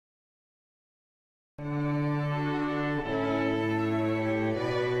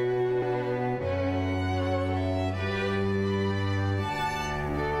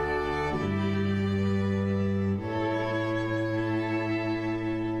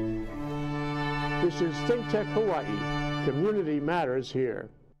This is ThinkTech Hawaii. Community matters here.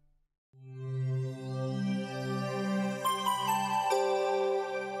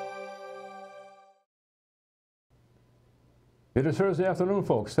 It is Thursday afternoon,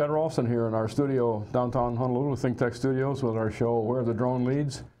 folks. Ted Ralston here in our studio, downtown Honolulu, ThinkTech Studios, with our show, Where the Drone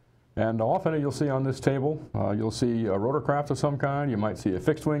Leads. And often you'll see on this table, you'll see a rotorcraft of some kind. You might see a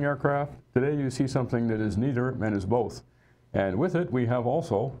fixed-wing aircraft. Today you see something that is neither and is both. And with it, we have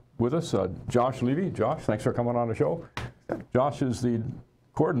also with us Josh Levy. Josh, thanks for coming on the show. Josh is the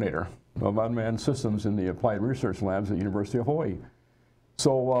coordinator of unmanned systems in the Applied Research Labs at the University of Hawaii.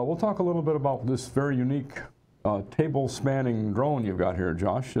 So we'll talk a little bit about this very unique table-spanning drone you've got here,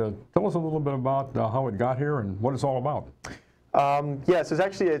 Josh. Tell us a little bit about how it got here and what it's all about. Yes,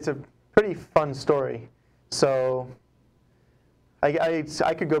 it's a pretty fun story. So I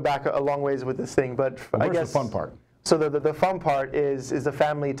could go back a long ways with this thing, but well, I guess the fun part. So the fun part is the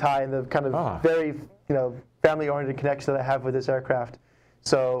family tie and the kind of very family-oriented connection that I have with this aircraft.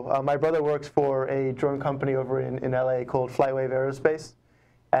 So my brother works for a drone company over in LA called FlightWave Aerospace,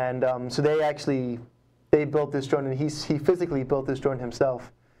 and so they built this drone, and he physically built this drone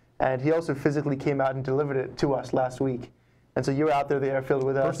himself, and he also physically came out and delivered it to us last week. And so you were out there at the airfield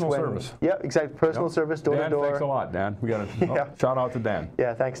with us. Personal service. Yeah, exactly. Personal service, door to door. Dan, thanks a lot, Dan. We got to shout out to Dan.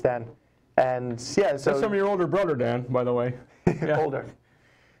 Yeah, thanks, Dan. And yeah, so that's some of your older brother, Dan, by the way. Older.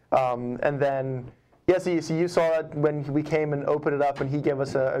 And then so you saw it when we came and opened it up, and he gave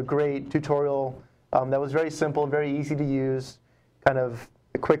us a great tutorial that was very simple, very easy to use, kind of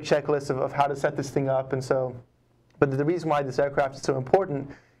a quick checklist of how to set this thing up. And so, but the reason why this aircraft is so important,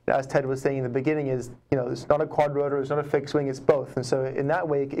 as Ted was saying in the beginning, is it's not a quad rotor, it's not a fixed wing, it's both. And so in that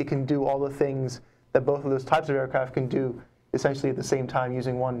way, it can do all the things that both of those types of aircraft can do essentially at the same time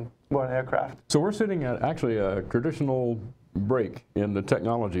using one aircraft. So we're sitting at actually a traditional break in the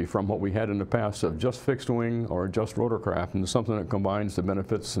technology from what we had in the past of just fixed wing or just rotorcraft, into something that combines the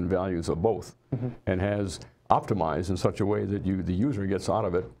benefits and values of both and has optimized in such a way that the user gets out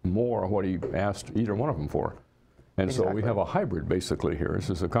of it more of what he asked either one of them for. And so we have a hybrid basically here. This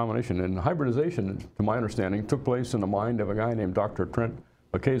is a combination. And hybridization, to my understanding, took place in the mind of a guy named Dr. Trent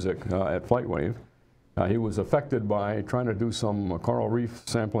Akasik at FlightWave. He was affected by trying to do some coral reef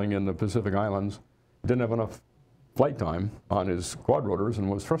sampling in the Pacific Islands. Didn't have enough flight time on his quad rotors and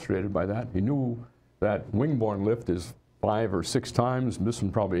was frustrated by that. He knew that wing-borne lift is 5 or 6 times, this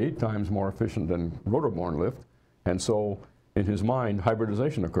one probably 8 times more efficient than rotor-borne lift. And so in his mind,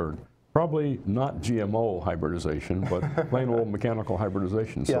 hybridization occurred. Probably not GMO hybridization, but plain old mechanical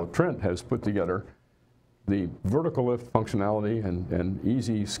hybridization. So Trent has put together the vertical lift functionality and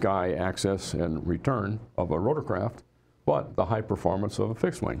easy sky access and return of a rotorcraft, but the high performance of a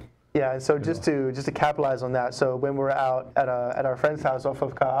fixed wing. Yeah, and so just to capitalize on that, so when we're out at our friend's house off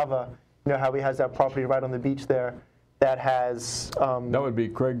of Ka'ava, how he has that property right on the beach there that has... that would be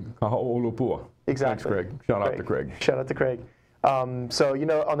Craig Kaha'olupua. Exactly. Thanks, Craig. Shout out to Craig. Shout out to Craig. So,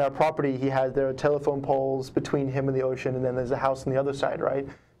 on that property, there are telephone poles between him and the ocean, and then there's a house on the other side, right?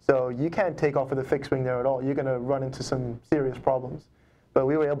 So you can't take off with a fixed wing there at all. You're going to run into some serious problems. But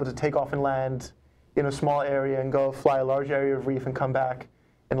we were able to take off and land in a small area and go fly a large area of reef and come back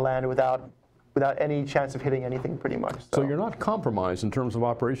and land without any chance of hitting anything, pretty much. So you're not compromised in terms of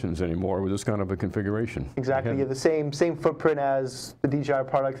operations anymore with this kind of a configuration. Exactly. You have the same footprint as the DJI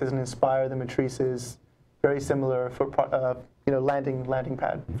product, as an Inspire, the Matrices, very similar landing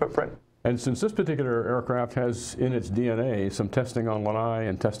pad footprint. And since this particular aircraft has in its DNA some testing on Lanai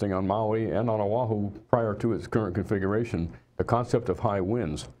and testing on Maui and on Oahu prior to its current configuration, the concept of high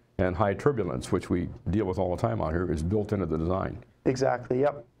winds and high turbulence, which we deal with all the time out here, is built into the design. Exactly,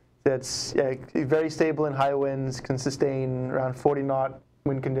 yep. It's very stable in high winds, can sustain around 40-knot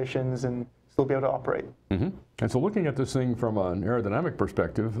wind conditions and still be able to operate. And so looking at this thing from an aerodynamic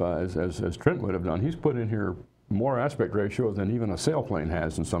perspective, as Trent would have done, he's put in here more aspect ratio than even a sailplane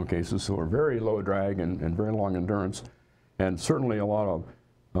has in some cases, so a very low drag and very long endurance, and certainly a lot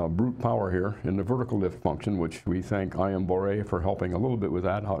of brute power here in the vertical lift function, which we thank I.M. Bore for helping a little bit with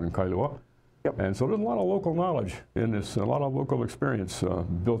that out in Kailua. And so there's a lot of local knowledge in this, a lot of local experience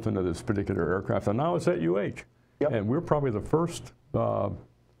built into this particular aircraft, and now it's at UH. And we're probably the first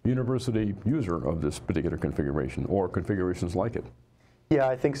university user of this particular configuration, or configurations like it. Yeah,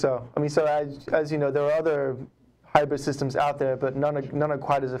 I think so. I mean, so as you know, there are other hybrid systems out there, but none are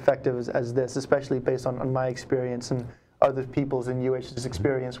quite as effective as this, especially based on my experience and other people's in UH's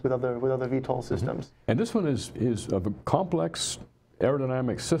experience with other VTOL systems. And this one is a complex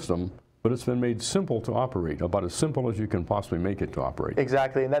aerodynamic system, but it's been made simple to operate, about as simple as you can possibly make it to operate.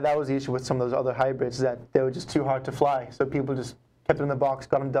 Exactly, and that was the issue with some of those other hybrids, that they were just too hard to fly, so people just kept them in the box,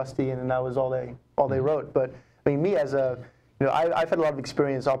 got them dusty, and that was all they wrote. But I mean, me as a, I've had a lot of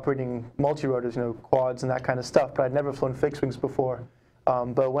experience operating multi-rotors, quads and that kind of stuff, but I'd never flown fixed wings before.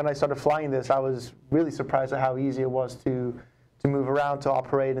 But when I started flying this, I was really surprised at how easy it was to move around, to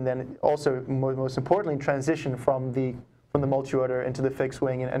operate, and then also, most importantly, transition from the multi-rotor into the fixed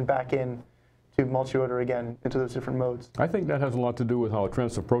wing and back in to multi-rotor again into those different modes. I think that has a lot to do with how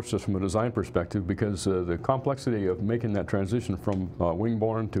Trent's approached this from a design perspective, because the complexity of making that transition from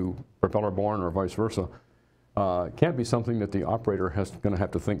wing-borne to propeller-borne or vice versa can't be something that the operator is going to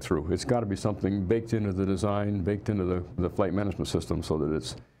have to think through. It's got to be something baked into the design, baked into the flight management system, so that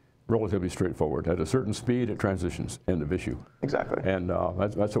it's relatively straightforward. At a certain speed, it transitions, end of issue. Exactly. And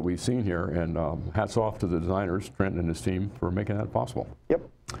that's what we've seen here, and hats off to the designers, Trent and his team, for making that possible. Yep.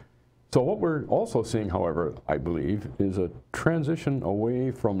 So what we're also seeing, however, I believe, is a transition away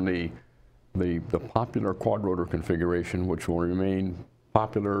from the popular quadrotor configuration, which will remain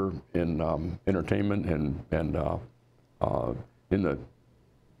popular in entertainment and in the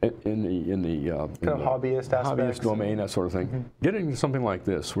hobbyist domain, that sort of thing. Getting to something like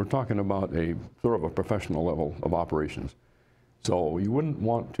this, we're talking about a sort of a professional level of operations. So you wouldn't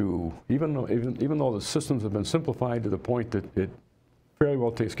want to, even though the systems have been simplified to the point that it fairly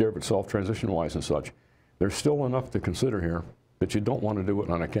well takes care of itself transition-wise and such, there's still enough to consider here that you don't want to do it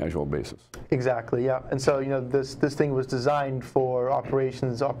on a casual basis. Exactly, yeah. And so, this thing was designed for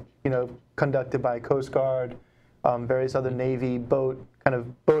operations, conducted by Coast Guard, various other Navy boat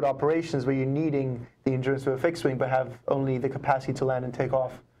operations where you're needing the endurance of a fixed wing, but have only the capacity to land and take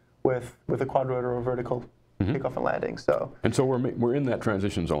off with a quadrotor or vertical takeoff and landing. So we're in that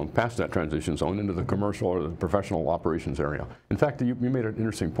transition zone, past that transition zone, into the commercial or the professional operations area. In fact, you made an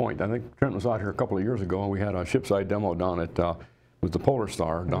interesting point. I think Trent was out here a couple of years ago, and we had a shipside demo down at with the Polar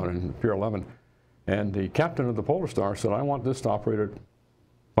Star down in Pier 11, and the captain of the Polar Star said, "I want this to operate at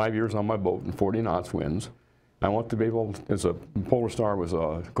 5 years on my boat and 40 knots winds. I want to be able, as a Polar Star was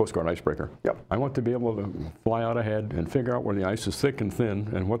a Coast Guard icebreaker. Yep. I want to be able to fly out ahead and figure out where the ice is thick and thin,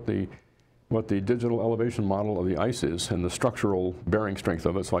 and what the digital elevation model of the ice is and the structural bearing strength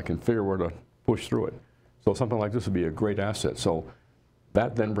of it, so I can figure where to push through it." So something like this would be a great asset. So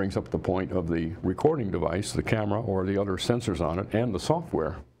that then brings up the point of the recording device, the camera or the other sensors on it, and the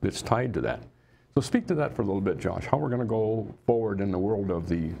software that's tied to that. So speak to that for a little bit, Josh, how we're going to go forward in the world of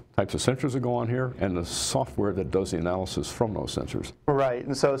the types of sensors that go on here and the software that does the analysis from those sensors. Right,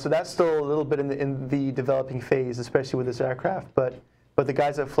 and so that's still a little bit in the developing phase, especially with this aircraft, but the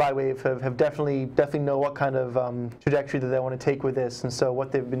guys at FlightWave have definitely know what kind of trajectory that they want to take with this. And so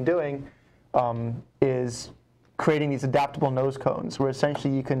what they've been doing is creating these adaptable nose cones, where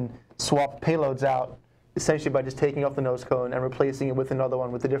essentially you can swap payloads out essentially by just taking off the nose cone and replacing it with another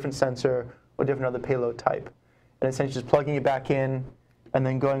one with a different sensor or different other payload type, and essentially just plugging it back in and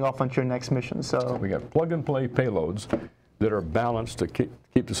then going off onto your next mission. So we got plug-and-play payloads that are balanced to keep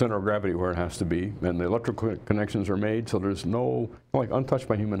the center of gravity where it has to be, and the electrical connections are made so there's no, like, untouched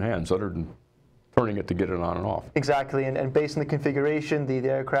by human hands other than turning it to get it on and off. Exactly, and based on the configuration, the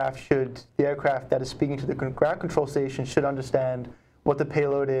aircraft that is speaking to the ground control station should understand what the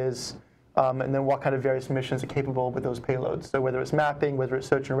payload is, and then what kind of various missions are capable with those payloads. So whether it's mapping, whether it's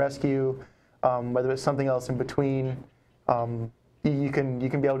search and rescue, whether it's something else in between, you can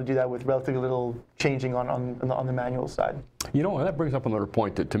be able to do that with relatively little changing on the manual side. That brings up another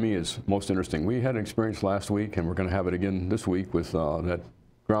point that to me is most interesting. We had an experience last week, and we're going to have it again this week with that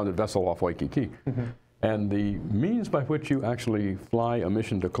grounded vessel off Waikiki. And the means by which you actually fly a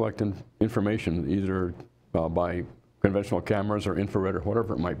mission to collect information, either by conventional cameras or infrared or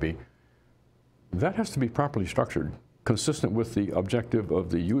whatever it might be, that has to be properly structured, consistent with the objective of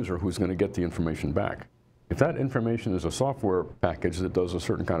the user who's going to get the information back. If that information is a software package that does a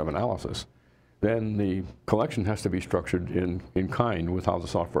certain kind of analysis, then the collection has to be structured in kind with how the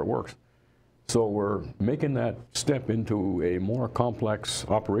software works. So we're making that step into a more complex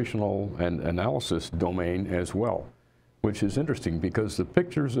operational and analysis domain as well, which is interesting because the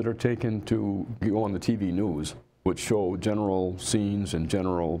pictures that are taken to go on the TV news, which show general scenes and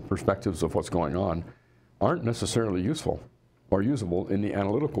general perspectives of what's going on, aren't necessarily useful or usable in the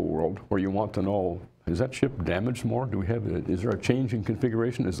analytical world, where you want to know, is that ship damaged more? Is there a change in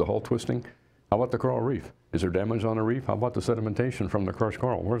configuration? Is the hull twisting? How about the coral reef? Is there damage on the reef? How about the sedimentation from the crushed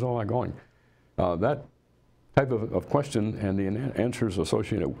coral? Where's all that going? That type of question and the answers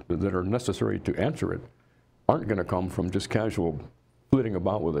associated that are necessary to answer it aren't going to come from just casual flitting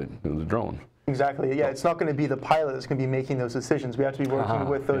about with the drone. Exactly. Yeah, it's not going to be the pilot that's going to be making those decisions. We have to be working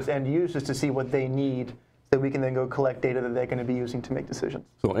with those end users to see what they need, that we can then go collect data that they're going to be using to make decisions.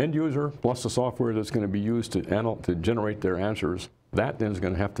 So end user plus the software that's going to be used to generate their answers, that then is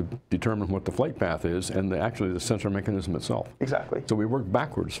going to have to determine what the flight path is and actually the sensor mechanism itself. Exactly. So we work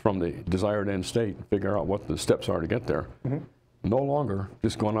backwards from the desired end state, figure out what the steps are to get there. No longer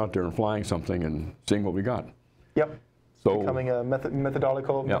just going out there and flying something and seeing what we got. Yep. So becoming a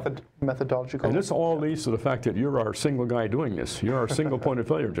methodological. And this all leads to the fact that you're our single guy doing this. You're our single point of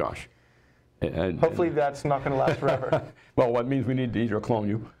failure, Josh. And hopefully that's not going to last forever. Well, that means we need to either clone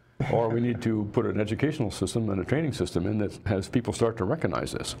you, or we need to put an educational system and a training system in that has people start to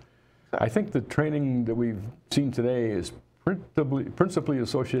recognize this. I think the training that we've seen today is principally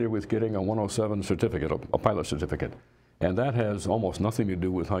associated with getting a 107 certificate, a pilot certificate. And that has almost nothing to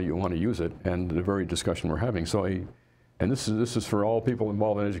do with how you want to use it and the very discussion we're having. So, and this is for all people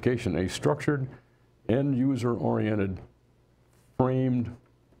involved in education, a structured, end-user-oriented, framed,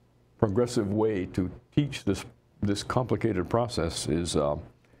 progressive way to teach this complicated process is,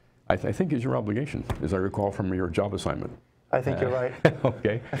 I think, is your obligation, as I recall from your job assignment. I think you're right.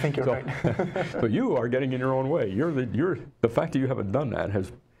 Okay. I think you're right. But you are getting in your own way. The fact that you haven't done that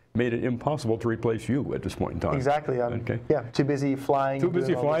has made it impossible to replace you at this point in time. Exactly. Yeah, too busy flying. Too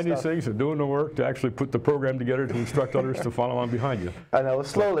busy flying these things and doing the work to actually put the program together to instruct others to follow on behind you. I know,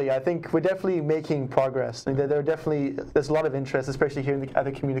 slowly. I think we're definitely making progress. I mean, there's a lot of interest, especially here at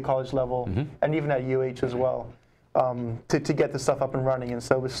the community college level, and even at UH as well, to get this stuff up and running. And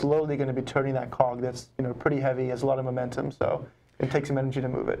so we're slowly going to be turning that cog that's pretty heavy, has a lot of momentum. So it takes some energy to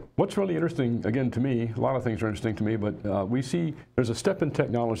move it. What's really interesting, again, to me, a lot of things are interesting to me, but we see there's a step in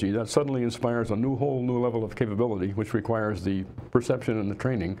technology that suddenly inspires a whole new level of capability, which requires the perception and the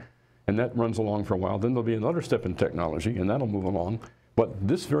training, and that runs along for a while. Then there'll be another step in technology, and that'll move along. But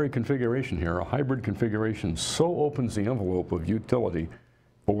this very configuration here, a hybrid configuration, so opens the envelope of utility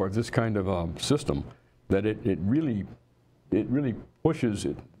for this kind of system that it really pushes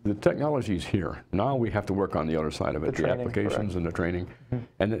it. The technology's here. Now we have to work on the other side of it, the applications and the training.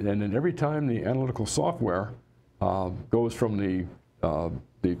 And then every time the analytical software goes from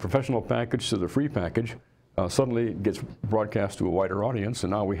the professional package to the free package, suddenly it gets broadcast to a wider audience,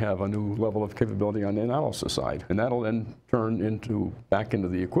 and now we have a new level of capability on the analysis side. And that'll then turn back into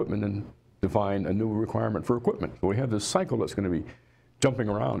the equipment and define a new requirement for equipment. So we have this cycle that's going to be jumping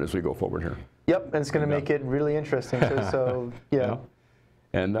around as we go forward here. Yep, and it's going to make it really interesting. So yeah.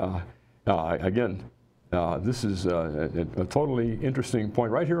 And again, this is a totally interesting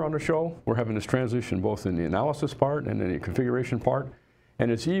point right here on the show. We're having this transition both in the analysis part and in the configuration part,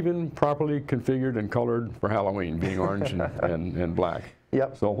 and it's even properly configured and colored for Halloween, being orange and black.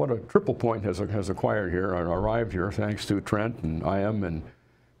 Yep. So what a triple point has acquired here, arrived here, thanks to Trent and IM and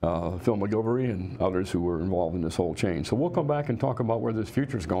Phil McGilvery and others who were involved in this whole chain. So we'll come back and talk about where this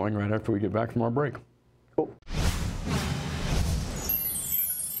future's going right after we get back from our break. Cool.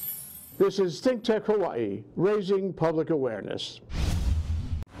 This is ThinkTech Hawaii, raising public awareness.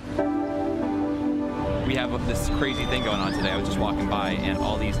 We have this crazy thing going on today. I was just walking by, and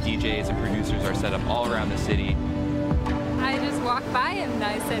all these DJs and producers are set up all around the city. I just walked by and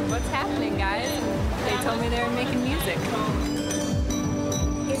I said, "What's happening, guys?" And they told me they were making music.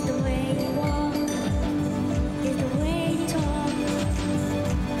 It's the way you walk, it's the way you talk.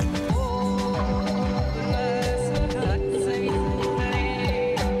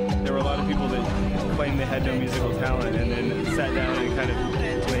 There were a lot of people that claimed they had no musical talent and then sat down and kind of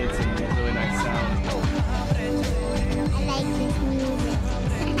played some really nice sounds. I like this music.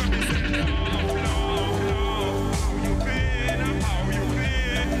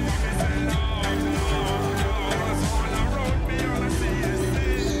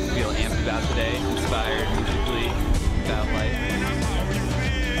 Feel amped about today, inspired musically, about life.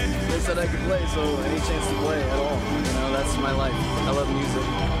 They said I could play, so any chance to play at all. That's my life. I love music.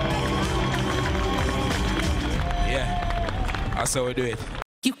 Yeah, I saw it do it.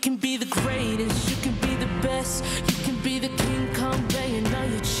 You can be the greatest, you can be the best. You can be the King Kong banging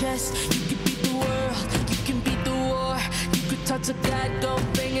on your chest. You can beat the world, you can beat the war. You could touch a God, go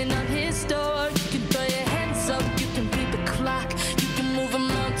banging on his door. You can throw your hands up, you can beat the clock. You can move a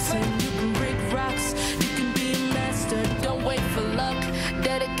mountain, you can break rocks. You can be a master, don't wait for luck.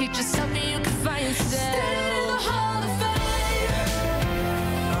 Dedicate yourself and you can find yourself. Standing in the Hall of Fame,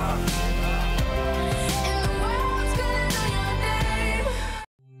 and the world's gonna know your name.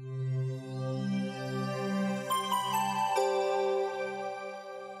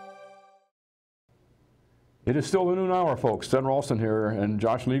 It is still the noon hour, folks. Ted Ralston here and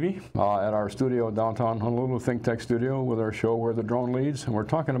Josh Levy at our studio in downtown Honolulu, ThinkTech Studio, with our show Where the Drone Leads. And we're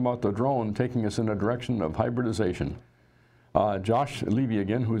talking about the drone taking us in the direction of hybridization. Josh Levy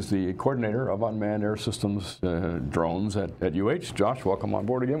again, who's the coordinator of Unmanned Air Systems drones at UH. Josh, welcome on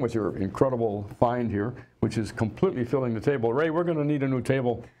board again with your incredible find here, which is completely filling the table. Ray, we're going to need a new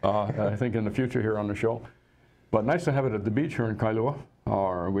table, I think, in the future here on the show. But nice to have it at the beach here in Kailua,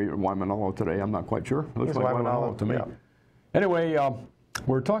 or Waimanalo today. I'm not quite sure. It looks like Waimanalo to me. Yeah. Anyway,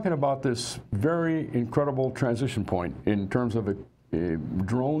 we're talking about this very incredible transition point in terms of a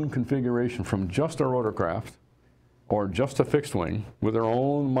drone configuration from just a rotorcraft or just a fixed wing with their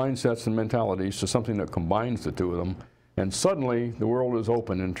own mindsets and mentalities to something that combines the two of them. And suddenly the world is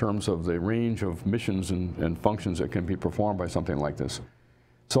open in terms of the range of missions and functions that can be performed by something like this.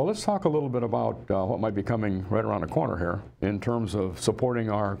 So let's talk a little bit about what might be coming right around the corner here in terms of supporting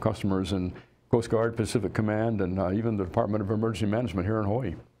our customers in Coast Guard, Pacific Command, and even the Department of Emergency Management here in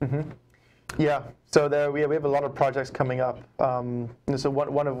Hawaii. Yeah, so there we have a lot of projects coming up. So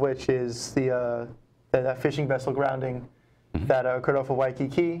one of which is that fishing vessel grounding that occurred off of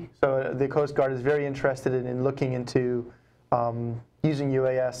Waikiki. So the Coast Guard is very interested in looking into using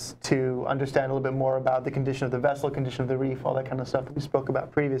UAS to understand a little bit more about the condition of the vessel, condition of the reef, all that kind of stuff that we spoke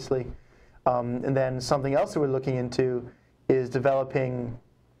about previously. And then something else that we're looking into is developing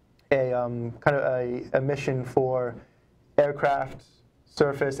a kind of a mission for aircraft,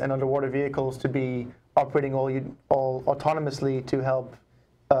 surface, and underwater vehicles to be operating all autonomously to help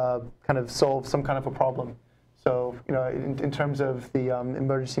kind of solve some kind of a problem. So, you know, in terms of the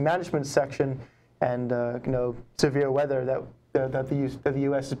emergency management section and you know, severe weather that the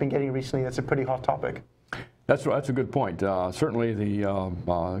U.S. has been getting recently, that's a pretty hot topic. That's a good point. Certainly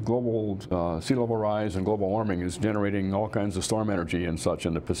the global sea level rise and global warming is generating all kinds of storm energy and such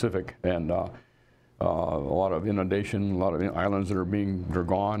in the Pacific, and a lot of inundation, a lot of islands that are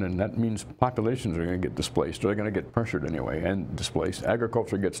gone, and that means populations are going to get displaced. They're going to get pressured anyway and displaced.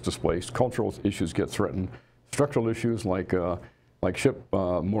 Agriculture gets displaced. Cultural issues get threatened. Structural issues like ship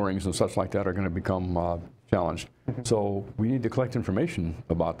moorings and such like that are going to become challenged. So we need to collect information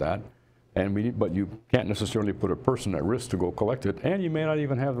about that, and but you can't necessarily put a person at risk to go collect it, and you may not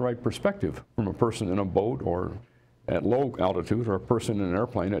even have the right perspective from a person in a boat or at low altitude, or a person in an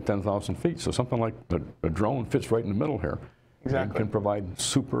airplane at 10,000 feet. So something like a drone fits right in the middle here. Exactly. And can provide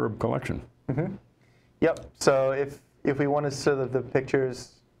superb collection. Yep. So if we want to see the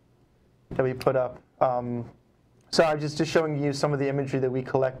pictures that we put up, so I'm just showing you some of the imagery that we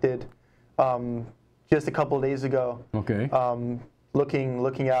collected just a couple of days ago. Okay.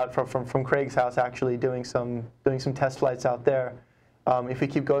 Looking out from Craig's house, actually doing some test flights out there. If we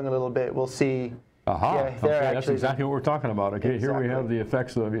keep going a little bit, we'll see. Okay, that's exactly what we're talking about. Okay, here we have the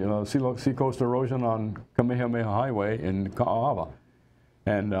effects of sea coast erosion on Kamehameha Highway in Ka'ava.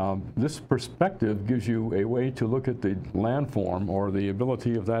 And this perspective gives you a way to look at the landform or the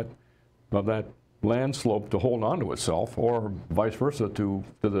ability of that land slope to hold on to itself, or vice versa to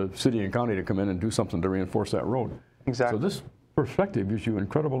the city and county to come in and do something to reinforce that road. Exactly. So this perspective gives you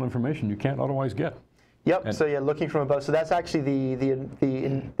incredible information you can't otherwise get. Yep. And so yeah, looking from above. So that's actually the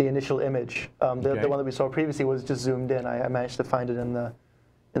initial image. The one that we saw previously was just zoomed in. I managed to find it in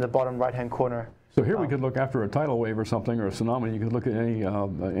the bottom right-hand corner. So here we could look after a tidal wave or something, or a tsunami. You could look at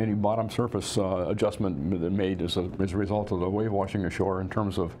any bottom surface adjustment made as a result of the wave washing ashore in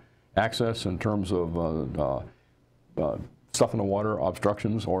terms of access, in terms of stuff in the water,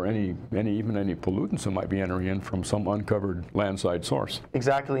 obstructions, or even any pollutants that might be entering in from some uncovered landside source.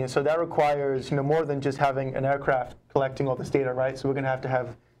 Exactly, and so that requires more than just having an aircraft collecting all this data, right? So we're going to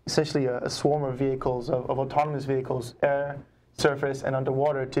have essentially a swarm of vehicles, of autonomous vehicles, air, surface, and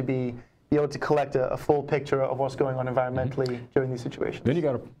underwater, to be able to collect a full picture of what's going on environmentally during these situations. Then you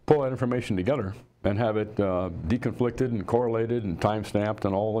got to pull that information together and have it deconflicted and correlated and time-stamped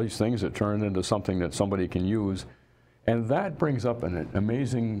and all these things that turn into something that somebody can use. And that brings up an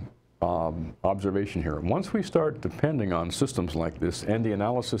amazing observation here. Once we start depending on systems like this and the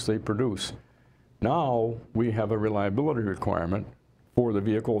analysis they produce, now we have a reliability requirement for the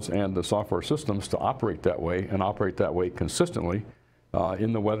vehicles and the software systems to operate that way, and operate that way consistently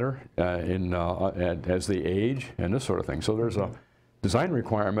in the weather, as they age, and this sort of thing. So there's a design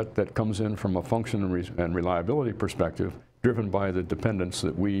requirement that comes in from a function and reliability perspective, driven by the dependence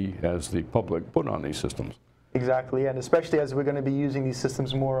that we as the public put on these systems. Exactly, and especially as we're going to be using these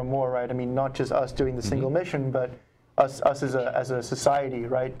systems more and more, right? I mean, not just us doing the single mission, but us as a society,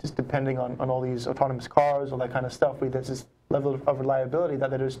 right? Just depending on all these autonomous cars, all that kind of stuff. There's this level of reliability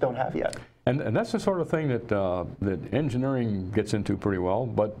that they just don't have yet. And that's the sort of thing that that engineering gets into pretty well,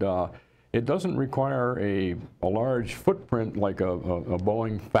 but it doesn't require a large footprint like a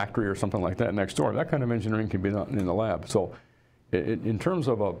Boeing factory or something like that next door. That kind of engineering can be done in the lab. So in terms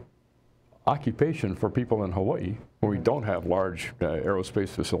of occupation for people in Hawaii, where we don't have large aerospace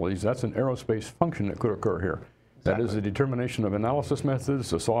facilities. That's an aerospace function that could occur here. That is the determination of analysis methods,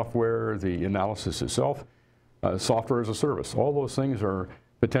 the software, the analysis itself, software as a service. All those things are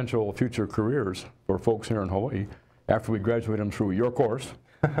potential future careers for folks here in Hawaii after we graduate them through your course,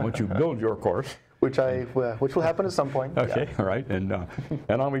 once you build your course. Which will happen at some point. Okay, yeah. all right, and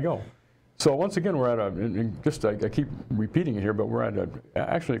on we go. So once again, we're at I keep repeating it here, but we're at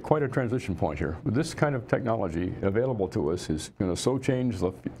actually quite a transition point here. This kind of technology available to us is going to so change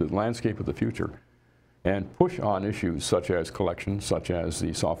the landscape of the future and push on issues such as collection, such as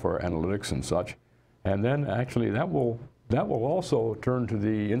the software analytics and such. And then actually that will also turn to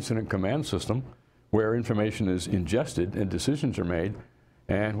the incident command system, where information is ingested and decisions are made,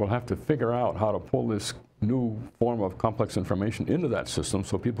 and we'll have to figure out how to pull this new form of complex information into that system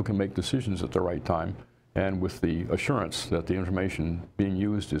so people can make decisions at the right time and with the assurance that the information being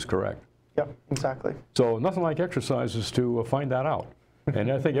used is correct. Yep, exactly. So nothing like exercises to find that out.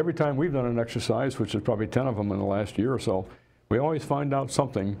 And I think every time we've done an exercise, which is probably 10 of them in the last year or so, we always find out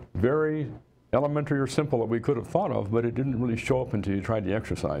something very elementary or simple that we could have thought of, but it didn't really show up until you tried the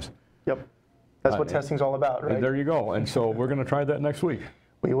exercise. Yep. That's what testing's all about, right? There you go. And so we're going to try that next week.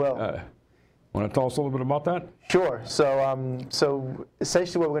 We will. Want to tell us a little bit about that? Sure. So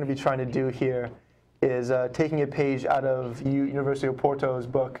essentially what we're going to be trying to do here is taking a page out of University of Porto's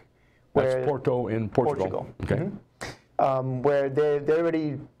book. That's Porto in Portugal. Okay. Where they're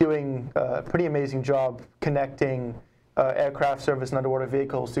already doing a pretty amazing job connecting aircraft, surface, and underwater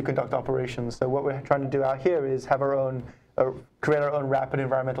vehicles to conduct operations. So what we're trying to do out here is have our own, create our own rapid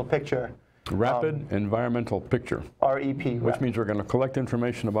environmental picture. Rapid environmental picture. REP. Which means we're going to collect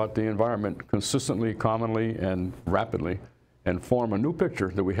information about the environment consistently, commonly, and rapidly, and form a new picture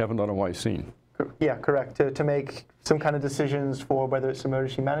that we haven't otherwise seen. Yeah, correct. To make some kind of decisions for whether it's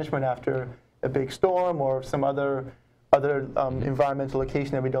emergency management after a big storm or some other environmental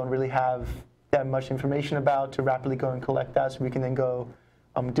location that we don't really have that much information about, to rapidly go and collect that so we can then go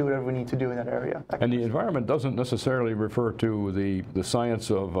do whatever we need to do in that area. And the environment doesn't necessarily refer to the science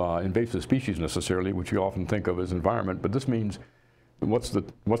of invasive species necessarily, which you often think of as environment, but this means what's the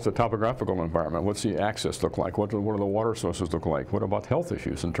topographical environment? What's the access look like? What do the water sources look like? What about health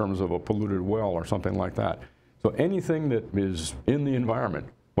issues in terms of a polluted well or something like that? So anything that is in the environment,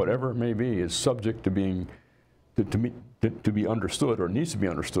 whatever it may be, is subject to being to be understood, or needs to be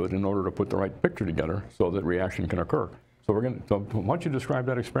understood, in order to put the right picture together so that reaction can occur. So why don't you describe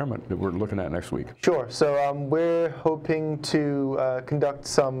that experiment that we're looking at next week? Sure. So we're hoping to conduct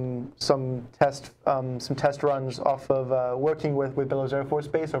some test runs off of working with Bellows Air Force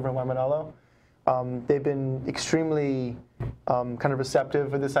Base over in Waimanalo. They've been extremely kind of receptive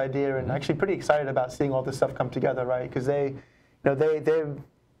for this idea, and actually pretty excited about seeing all this stuff come together, right? Because they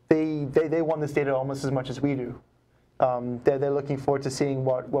want this data almost as much as we do. They're looking forward to seeing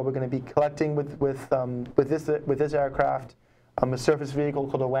what we're going to be collecting with this aircraft, a surface vehicle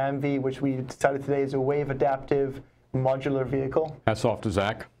called a WAM-V, which we decided today is a wave adaptive modular vehicle. Hats off to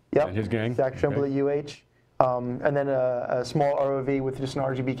Zach and his gang. Zach Trimble at UH, and then a small ROV with just an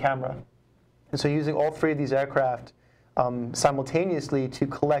RGB camera. And so using all three of these aircraft simultaneously to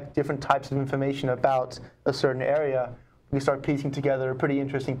collect different types of information about a certain area, we start piecing together a pretty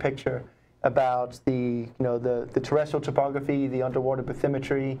interesting picture about the terrestrial topography, the underwater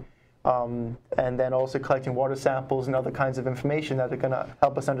bathymetry, and then also collecting water samples and other kinds of information that are going to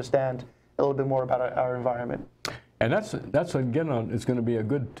help us understand a little bit more about our environment. And that's again, it's going to be a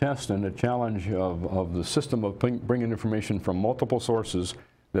good test and a challenge of the system of bringing information from multiple sources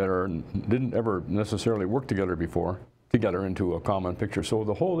that didn't ever necessarily work together before, together into a common picture. So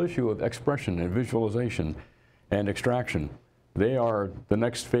the whole issue of expression and visualization and extraction, they are the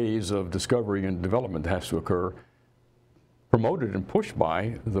next phase of discovery and development that has to occur, promoted and pushed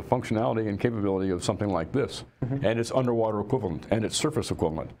by the functionality and capability of something like this, and its underwater equivalent and its surface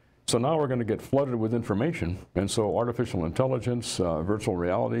equivalent. So now we're going to get flooded with information, and so artificial intelligence, virtual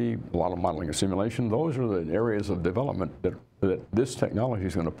reality, a lot of modeling and simulation, those are the areas of development that this technology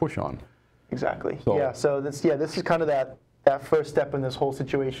is going to push on. Exactly. So this is kind of that first step in this whole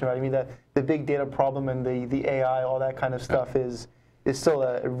situation, right? I mean, the big data problem and the AI, all that kind of stuff is still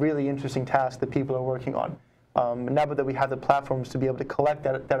a really interesting task that people are working on. Now that we have the platforms to be able to collect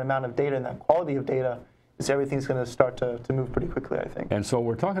that amount of data and that quality of data, everything's going to start to move pretty quickly, I think. And so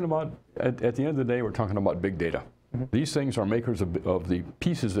we're talking about, at the end of the day, we're talking about big data. These things are makers of the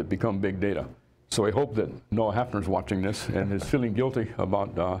pieces that become big data. So I hope that Noah Hafner's watching this and is feeling guilty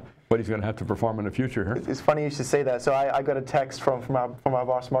about what he's going to have to perform in the future here. It's funny you should say that. So I got a text from our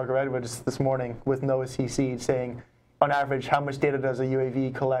boss, Margaret Edwards, this morning with Noah CC saying, on average, how much data does a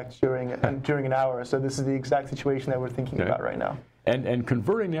UAV collect during an hour? So this is the exact situation that we're thinking about right now. And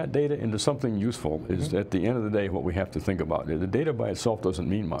converting that data into something useful is, at the end of the day, what we have to think about. The data by itself doesn't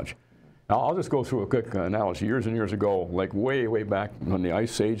mean much. Now, I'll just go through a quick analogy. Years and years ago, like way back when the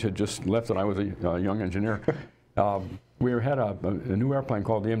Ice Age had just left and I was a young engineer, we had a new airplane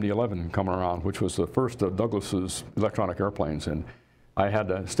called the MD-11 coming around, which was the first of Douglas's electronic airplanes. And I had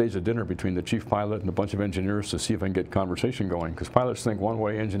to stage a dinner between the chief pilot and a bunch of engineers to see if I can get conversation going, because pilots think one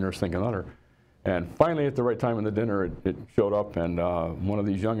way, engineers think another. And finally, at the right time in the dinner, it showed up, and one of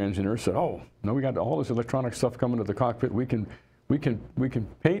these young engineers said, "Oh, no, we got all this electronic stuff coming to the cockpit. We can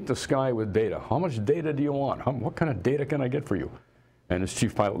paint the sky with data. How much data do you want? What kind of data can I get for you?" And his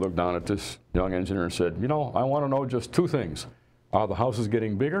chief pilot looked down at this young engineer and said, "You know, I want to know just two things: are the houses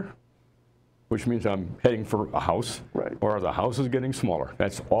getting bigger, which means I'm heading for a house, or are the houses getting smaller?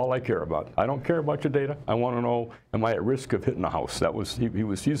 That's all I care about. I don't care about your data. I want to know, am I at risk of hitting a house?" That was he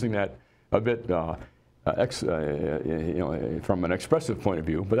was using that a bit from an expressive point of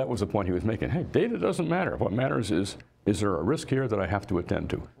view, but that was the point he was making. Hey, data doesn't matter. What matters is there a risk here that I have to attend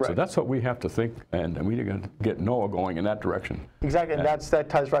to? So that's what we have to think, and we need to get NOAA going in that direction. Exactly, and that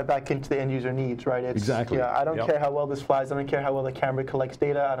ties right back into the end user needs, right? It's, exactly. Yeah, I don't care how well this flies. I don't care how well the camera collects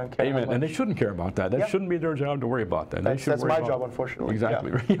data. I don't care. Amen. And they shouldn't care about that. That shouldn't be their job to worry about that. That's my job, unfortunately.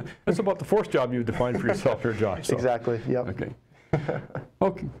 Exactly. Yeah. That's about the fourth job you defined for yourself here, Josh. So. Exactly. Yep.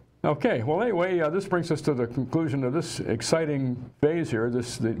 Okay. Okay. Well, anyway, this brings us to the conclusion of this exciting phase here.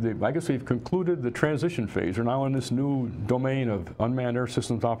 I guess we've concluded the transition phase. We're now in this new domain of unmanned air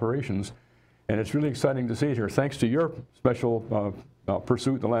systems operations, and it's really exciting to see it here. Thanks to your special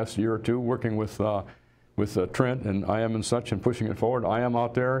pursuit the last year or two, working with Trent and IM and such, and pushing it forward. IM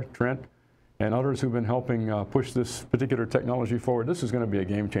out there, Trent, and others who've been helping push this particular technology forward. This is going to be a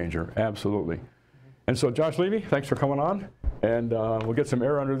game changer, absolutely. And so, Josh Levy, thanks for coming on, and we'll get some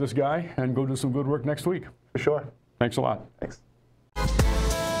air under this guy and go do some good work next week. For sure. Thanks a lot. Thanks.